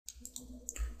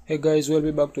Hey guys,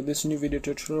 welcome back to this new video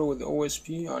tutorial with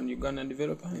OSP and Ugandan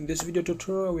developer. In this video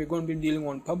tutorial, we're going to be dealing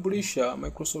on Publisher,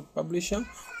 Microsoft Publisher.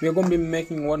 We're going to be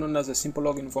making one known as a simple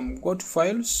login form. Go to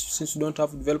Files, since you don't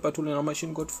have developer tool in our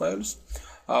machine, go to Files,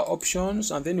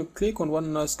 Options, and then you click on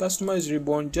one known as Customize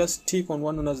Ribbon. Just tick on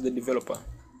one known as the developer,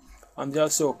 and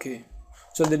just say OK.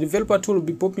 So the developer tool will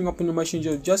be popping up in the machine.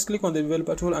 Just click on the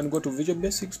developer tool and go to Visual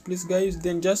Basics, please guys.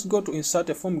 Then just go to Insert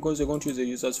a Form because you're going to use a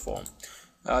user's form.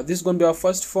 This is going to be our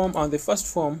first form, and the first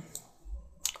form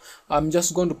I'm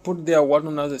just going to put there what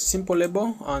known as a simple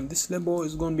label, and this label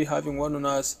is going to be having what known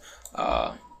as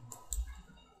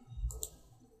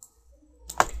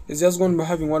it's just going to be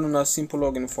having one known as simple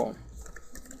login form.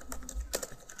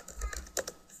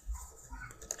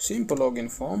 Simple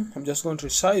login form. I'm just going to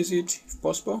resize it if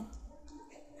possible.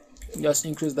 Just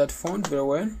increase that font very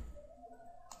well.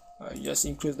 Just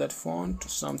increase that font to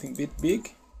something bit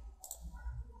big.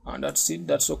 And that's it.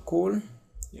 That's so cool.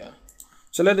 Yeah,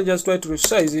 so let us just try to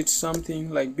resize it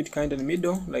something like bit kind of in the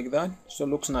middle like that, so it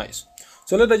looks nice.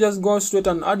 So let us just go straight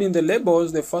and add in the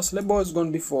labels. The first label is going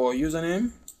to be for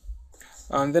username,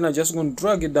 and then I'm just going to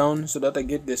drag it down so that I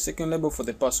get the second label for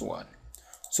the password.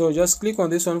 So just click on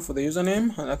this one for the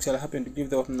username, and actually I happen to give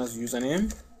the one as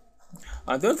username.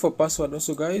 And then for password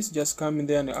also, guys, just come in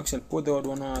there and actually put the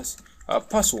one as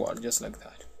password, just like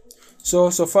that.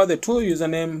 So far the two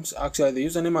usernames, actually the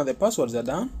username and the passwords are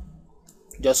done.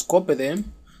 Just copy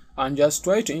them and just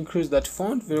try to increase that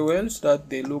font very well so that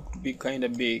they look to be kind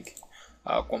of big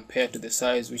compared to the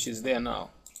size which is there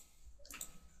now,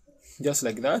 just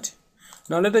like that.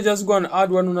 Now let us just go and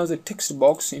add one as a text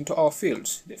box into our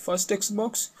fields. The first text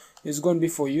box is going to be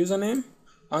for username,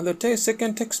 and the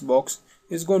second text box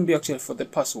is going to be actually for the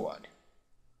password,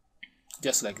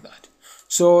 just like that.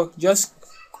 So just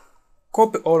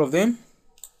copy all of them,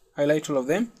 highlight all of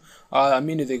them,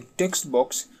 the text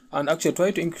box, and actually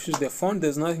try to increase the font.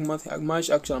 There's nothing much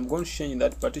actually I'm going to change in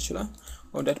that particular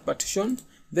on that partition.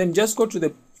 Then just go to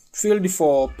the field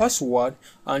for password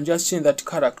and just change that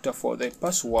character for the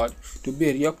password to be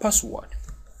a real password,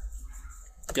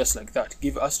 just like that.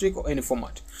 Give asterisk or any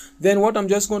format. Then what I'm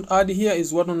just going to add here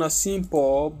is what on a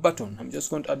simple button. I'm just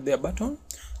going to add the button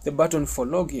for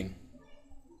login.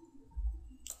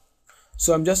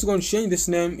 So I'm just going to change this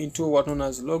name into what known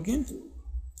as login,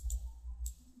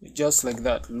 just like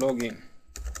that, login.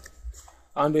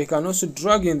 And we can also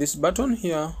drag in this button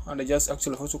here, and I just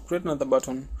actually also create another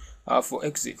button for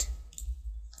exit.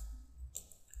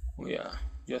 Yeah,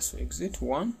 just for exit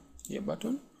one here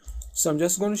button. So I'm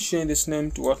just going to change this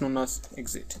name to what known as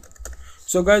exit.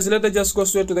 So guys, let us just go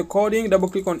straight to the coding. Double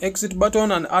click on exit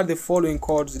button and add the following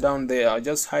codes down there.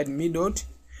 Just hide me dot.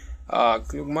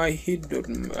 Click my hid dot,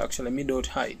 actually me dot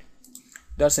hide.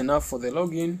 That's enough for the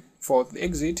login, for the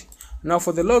exit. Now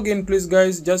for the login, please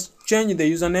guys, just change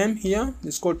the username here.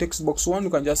 It's called textbox 1. You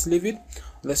can just leave it.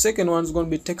 The second one is going to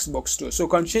be textbox 2. So you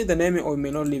can change the name or you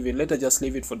may not leave it. Let us just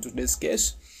leave it for today's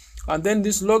case. And then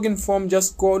this login form,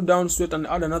 just go down straight and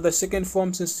add another second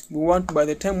form, since we want by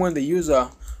the time when the user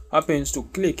happens to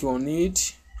click on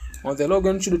it on the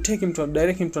login, should take him to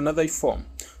direct him to another form.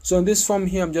 So in this form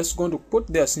here, I'm just going to put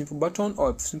there a simple button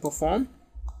or a simple form,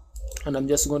 and I'm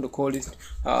just going to call it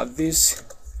this.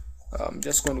 I'm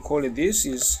just going to call it this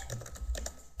is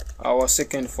our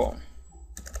second form,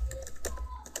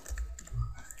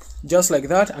 just like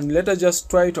that. And let us just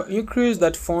try to increase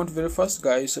that font very fast,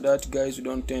 guys, so that guys you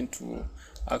don't tend to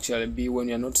actually be when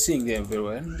you're not seeing them very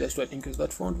well. Just try to increase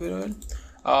that font very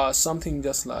well. Something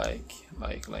just like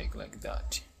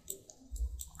that,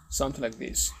 something like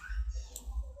this.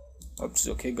 Oops,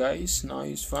 okay guys, now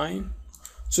it's fine.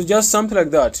 So just something like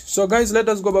that. So guys, let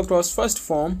us go back to our first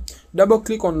form. Double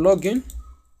click on login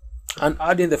and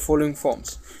add in the following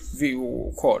forms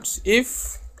view codes.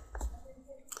 If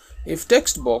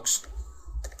text box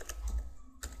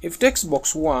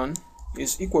 1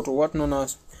 is equal to what known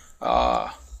as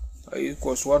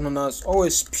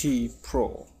OSP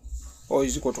Pro, or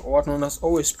is equal to what known as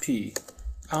OSP,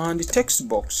 and the text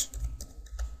box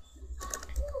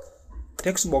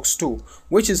 2,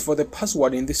 which is for the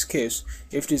password in this case,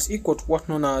 if it is equal to what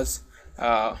known as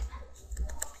I'm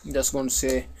just going to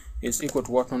say it's equal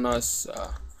to what known as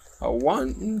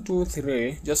 1 2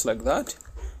 3, just like that.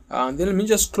 And then let me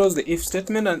just close the if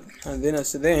statement, and then I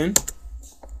say then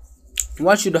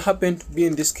what should happen to be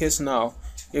in this case now,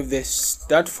 if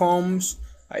that forms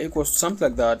are equal to something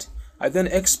like that, I then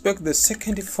expect the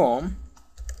second form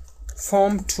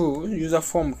 2, user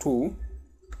form 2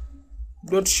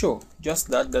 dot show, just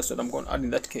that. That's what I'm going to add in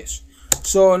that case.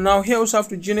 So now here we also have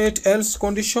to generate else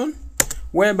condition,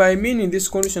 whereby meaning this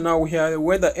condition now we have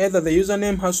whether either the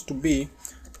username has to be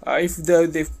if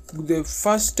the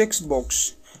first text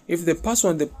box, if the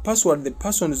password the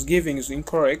person is giving is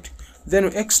incorrect, then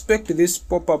we expect this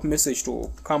pop-up message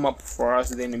to come up for us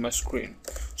then in my screen.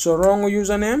 So wrong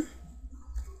username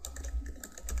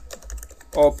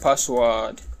or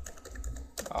password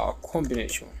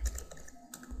combination.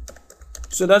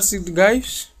 So that's it,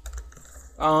 guys,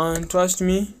 and trust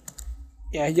me,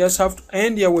 yeah, you just have to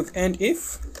end here with end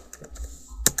if.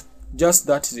 Just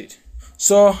that's it.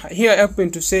 So here I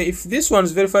happen to say if this one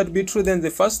is verified to be true, then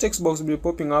the first text box will be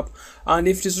popping up, and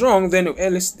if it is wrong, then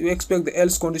we expect the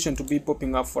else condition to be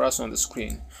popping up for us on the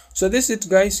screen. So this is it,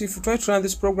 guys. If you try to run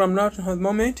this program now at the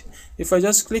moment, if I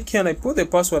just click here and I put the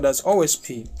password as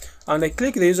OSP and I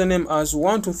click the username as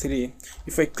 123,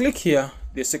 if I click here,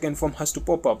 the second form has to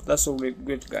pop up. That's all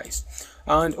great, guys.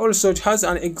 And also it has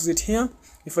an exit here.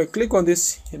 If I click on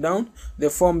this here down, the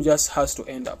form just has to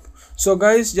end up. So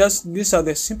guys, just these are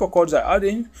the simple codes I add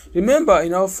in. Remember,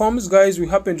 in our forms, guys, we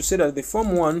happen to say that the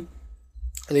form 1,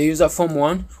 the user form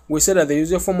 1, we said that the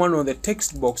user form 1 on the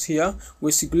text box here,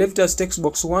 we left as text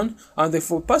box 1, and the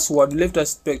for password left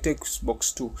as text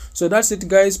box 2. So that's it,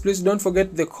 guys. Please don't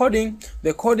forget the coding.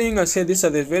 The coding, I said, these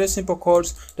are the very simple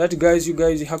codes that you guys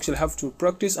actually have to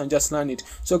practice and just learn it.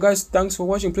 So guys, thanks for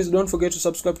watching. Please don't forget to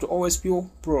subscribe to OSP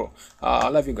Pro. I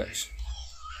love you guys.